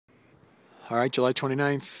All right, July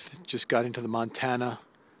 29th, just got into the Montana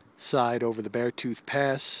side over the Beartooth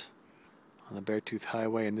Pass on the Beartooth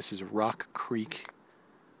Highway, and this is Rock Creek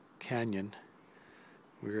Canyon.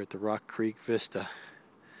 We're at the Rock Creek Vista,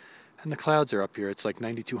 and the clouds are up here. It's like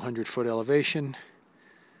 9,200 foot elevation,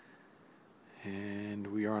 and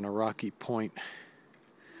we are on a rocky point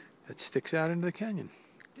that sticks out into the canyon.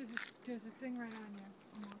 There's a thing right on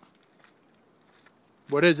you, almost.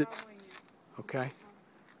 What is it? Okay.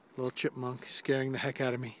 Little chipmunk scaring the heck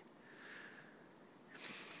out of me.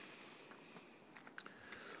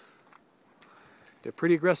 They're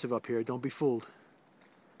pretty aggressive up here, don't be fooled.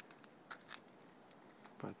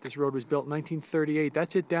 But this road was built in 1938.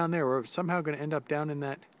 That's it down there. We're somehow going to end up down in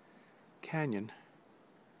that canyon.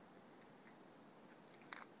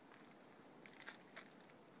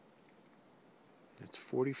 It's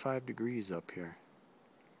 45 degrees up here.